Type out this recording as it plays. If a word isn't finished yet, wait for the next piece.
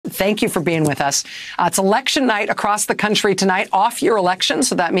Thank you for being with us. It's election night across the country tonight, off-year election.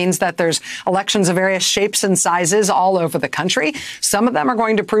 So that means that there's elections of various shapes and sizes all over the country. Some of them are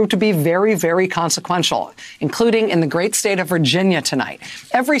going to prove to be very, very consequential, including in the great state of Virginia tonight.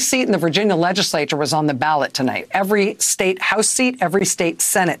 Every seat in the Virginia legislature was on the ballot tonight. Every state House seat, every state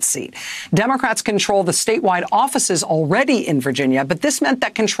Senate seat. Democrats control the statewide offices already in Virginia, but this meant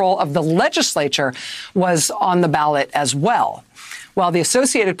that control of the legislature was on the ballot as well. Well, the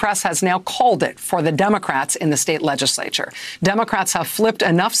Associated Press has now called it for the Democrats in the state legislature. Democrats have flipped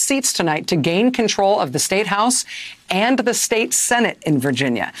enough seats tonight to gain control of the state House and the state Senate in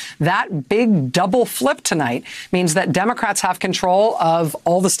Virginia. That big double flip tonight means that Democrats have control of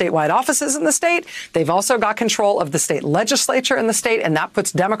all the statewide offices in the state. They've also got control of the state legislature in the state, and that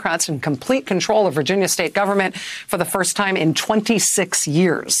puts Democrats in complete control of Virginia state government for the first time in 26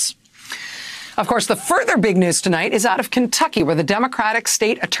 years. Of course, the further big news tonight is out of Kentucky, where the Democratic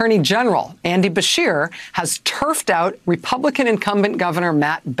State Attorney General, Andy Beshear, has turfed out Republican incumbent Governor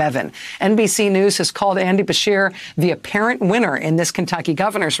Matt Bevin. NBC News has called Andy Beshear the apparent winner in this Kentucky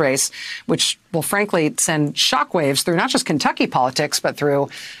governor's race, which will frankly send shockwaves through not just Kentucky politics, but through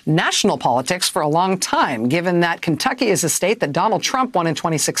national politics for a long time, given that Kentucky is a state that Donald Trump won in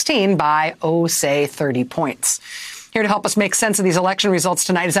 2016 by, say 30 points. Here to help us make sense of these election results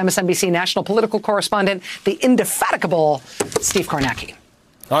tonight is MSNBC national political correspondent, the indefatigable Steve Kornacki.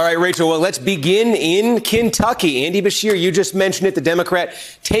 All right, Rachel, well, let's begin in Kentucky. Andy Beshear, you just mentioned it, the Democrat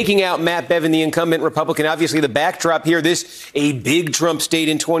taking out Matt Bevin, the incumbent Republican. Obviously, the backdrop here, this a big Trump state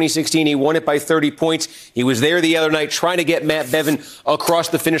in 2016. He won it by 30 points. He was there the other night trying to get Matt Bevin across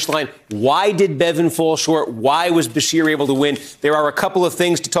the finish line. Why did Bevin fall short? Why was Beshear able to win? There are a couple of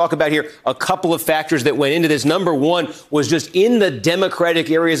things to talk about here, a couple of factors that went into this. Number one was just in the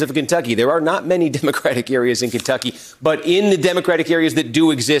Democratic areas of Kentucky. There are not many Democratic areas in Kentucky, but in the Democratic areas that do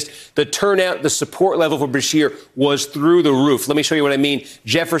exist, the turnout, the support level for Beshear was through the roof. Let me show you what I mean.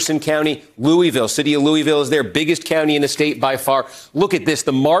 Jefferson County, Louisville, city of Louisville is their biggest county in the state by far. Look at this.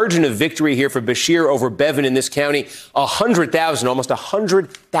 The margin of victory here for Beshear over Bevin in this county, 100,000, almost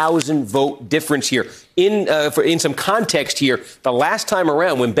 100,000 vote difference here. In some context here, the last time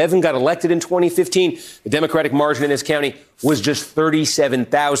around when Bevin got elected in 2015, the Democratic margin in this county was just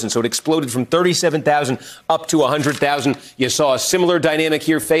 37,000. So it exploded from 37,000 up to 100,000. You saw a similar dynamic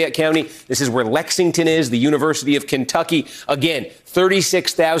here, Fayette County. This is where Lexington is, the University of Kentucky. Again,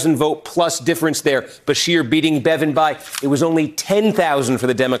 36,000 vote plus difference there. Beshear beating Bevin by, it was only 10,000 for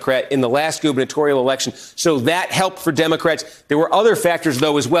the Democrat in the last gubernatorial election. So that helped for Democrats. There were other factors,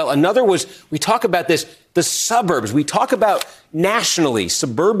 though, as well. Another was, we talk about this, the suburbs. We talk about nationally,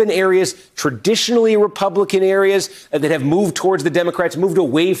 suburban areas, traditionally Republican areas that have moved towards the Democrats, moved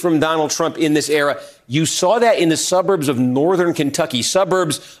away from Donald Trump in this era. You saw that in the suburbs of northern Kentucky,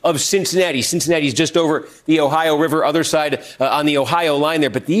 suburbs of Cincinnati. Cincinnati's just over the Ohio River, other side on the Ohio line there.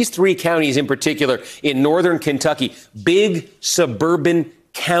 But these three counties in particular in northern Kentucky, big suburban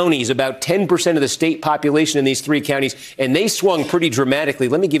counties, about 10% of the state population in these three counties, and they swung pretty dramatically.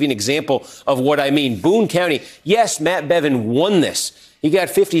 Let me give you an example of what I mean. Boone County, yes, Matt Bevin won this. He got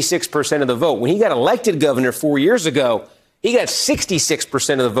 56% of the vote. When he got elected governor 4 years ago, he got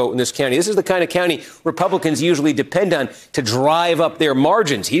 66% of the vote in this county. This is the kind of county Republicans usually depend on to drive up their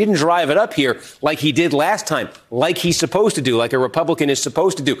margins. He didn't drive it up here like he did last time, like he's supposed to do, like a Republican is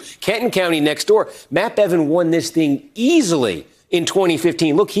supposed to do. Kenton County next door, Matt Bevin won this thing easily in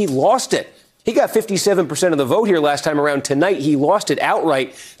 2015. Look, he lost it. He got 57% of the vote here last time around. Tonight, he lost it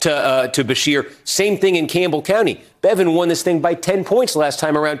outright to Beshear. Same thing in Campbell County. Bevin won this thing by 10 points last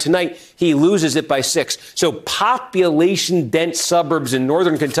time around. Tonight, he loses it by 6. So population-dense suburbs in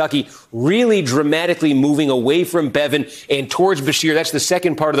northern Kentucky really dramatically moving away from Bevin and towards Beshear. That's the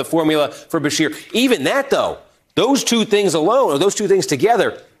second part of the formula for Beshear. Even that, though, those two things alone, or those two things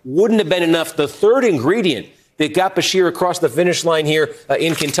together, wouldn't have been enough. The third ingredient that got Beshear across the finish line here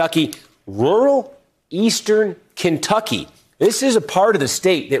in Kentucky, rural eastern Kentucky. This is a part of the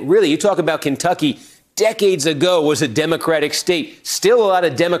state that really, you talk about Kentucky, decades ago was a Democratic state. Still a lot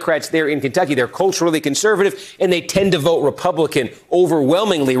of Democrats there in Kentucky. They're culturally conservative, and they tend to vote Republican,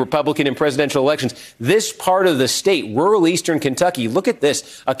 overwhelmingly Republican in presidential elections. This part of the state, rural eastern Kentucky, look at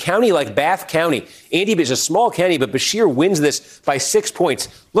this. A county like Bath County. Andy is a small county, but Beshear wins this by 6 points.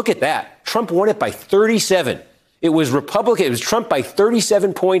 Look at that. Trump won it by 37. It was Republican. It was Trump by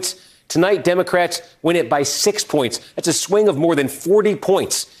 37 points. Tonight, Democrats win it by 6 points. That's a swing of more than 40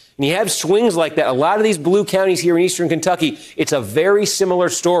 points. And you have swings like that. A lot of these blue counties here in eastern Kentucky, it's a very similar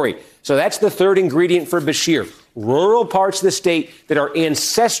story. So that's the third ingredient for Beshear. Rural parts of the state that are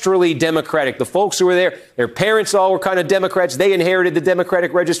ancestrally Democratic. The folks who were there, their parents all were kind of Democrats. They inherited the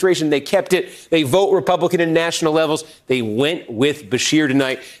Democratic registration. They kept it. They vote Republican in national levels. They went with Beshear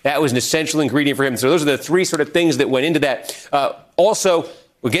tonight. That was an essential ingredient for him. So those are the three sort of things that went into that. Also,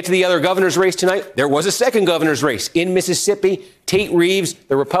 we'll get to the other governor's race tonight. There was a second governor's race in Mississippi. Tate Reeves,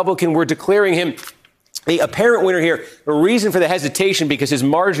 the Republican, were declaring him the apparent winner here. The reason for the hesitation, because his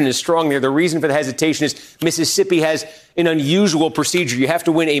margin is strong there, the reason for the hesitation is Mississippi has an unusual procedure. You have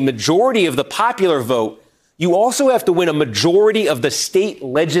to win a majority of the popular vote. You also have to win a majority of the state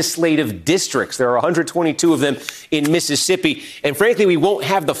legislative districts. There are 122 of them in Mississippi. And frankly, we won't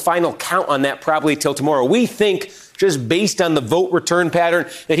have the final count on that probably till tomorrow. We think, just based on the vote return pattern,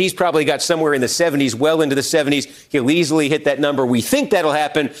 that he's probably got somewhere in the 70s, well into the 70s. He'll easily hit that number. We think that'll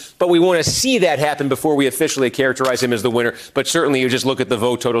happen, but we want to see that happen before we officially characterize him as the winner. But certainly, you just look at the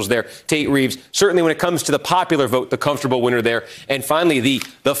vote totals there. Tate Reeves, certainly when it comes to the popular vote, the comfortable winner there. And finally, the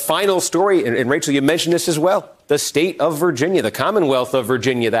final story, and Rachel, you mentioned this as well. The state of Virginia, the Commonwealth of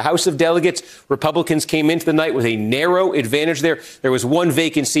Virginia, the House of Delegates, Republicans came into the night with a narrow advantage there. There was one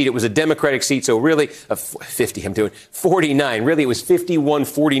vacant seat. It was a Democratic seat. So really, 49. Really, it was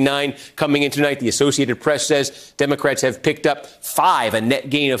 51-49 coming into tonight. The Associated Press says Democrats have picked up 5, a net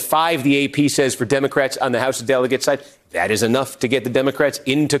gain of 5, the AP says, for Democrats on the House of Delegates side. That is enough to get the Democrats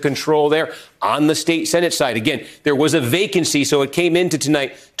into control there. On the state Senate side, again, there was a vacancy, so it came into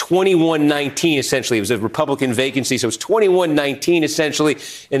tonight 21-19, essentially. It was a Republican vacancy, so it's 21-19, essentially.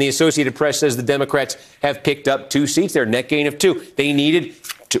 And the Associated Press says the Democrats have picked up 2 seats. Their net gain of 2. They needed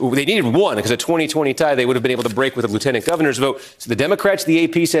 1 because a 2020 tie, they would have been able to break with a lieutenant governor's vote. So the Democrats, the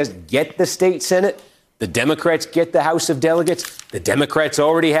AP says, get the state Senate. The Democrats get the House of Delegates. The Democrats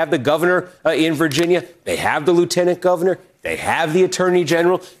already have the governor in Virginia. They have the lieutenant governor. They have the attorney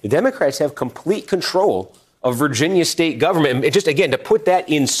general. The Democrats have complete control of Virginia state government. And just, again, to put that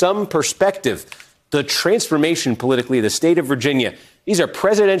in some perspective, the transformation politically of the state of Virginia, these are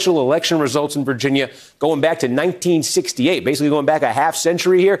presidential election results in Virginia going back to 1968, basically going back a half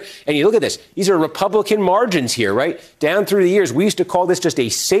century here. And you look at this. These are Republican margins here, right? Down through the years, we used to call this just a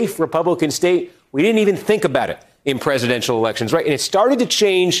safe Republican state. We didn't even think about it in presidential elections, right? And it started to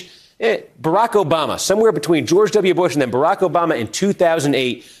change. Barack Obama, somewhere between George W. Bush and then Barack Obama in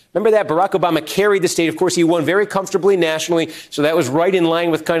 2008. Remember that? Barack Obama carried the state. Of course, he won very comfortably nationally, so that was right in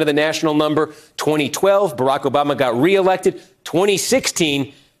line with kind of the national number. 2012, Barack Obama got reelected.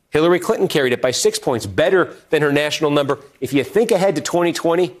 2016, Hillary Clinton carried it by 6 points, better than her national number. If you think ahead to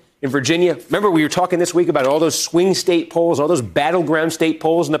 2020 in Virginia, remember we were talking this week about all those swing state polls, all those battleground state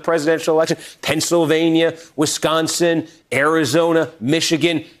polls in the presidential election, Pennsylvania, Wisconsin, Arizona,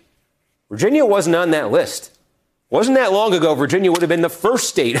 Michigan. Virginia wasn't on that list. Wasn't that long ago, Virginia would have been the first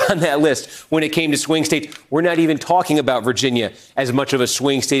state on that list when it came to swing states. We're not even talking about Virginia as much of a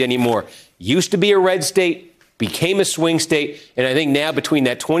swing state anymore. Used to be a red state, became a swing state, and I think now between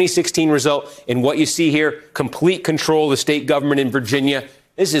that 2016 result and what you see here, complete control of the state government in Virginia,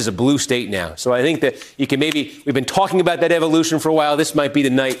 this is a blue state now. So I think that you can we've been talking about that evolution for a while. This might be the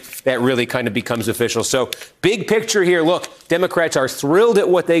night that really kind of becomes official. So big picture here. Look, Democrats are thrilled at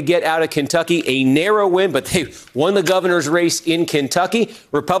what they get out of Kentucky. A narrow win, but they won the governor's race in Kentucky.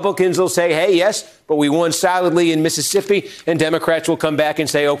 Republicans will say, hey, yes, but we won solidly in Mississippi. And Democrats will come back and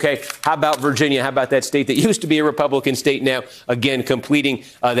say, OK, how about Virginia? How about that state that used to be a Republican state now, again, completing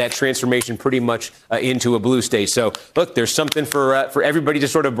that transformation pretty much into a blue state. So, look, there's something for everybody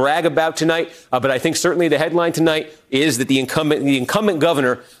to sort of brag about tonight. But I think certainly the headline tonight is that the incumbent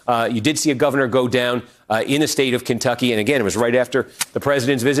governor, you did see a governor go down in the state of Kentucky. And again, it was right after the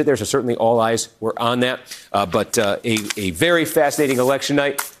president's visit there. So certainly all eyes were on that. But a very fascinating election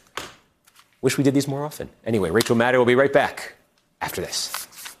night. Wish we did these more often. Anyway, Rachel Maddow will be right back after this.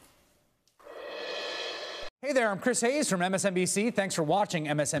 Hey there, I'm Chris Hayes from MSNBC. Thanks for watching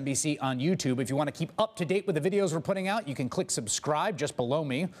MSNBC on YouTube. If you want to keep up to date with the videos we're putting out, you can click subscribe just below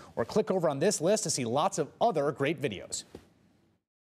me or click over on this list to see lots of other great videos.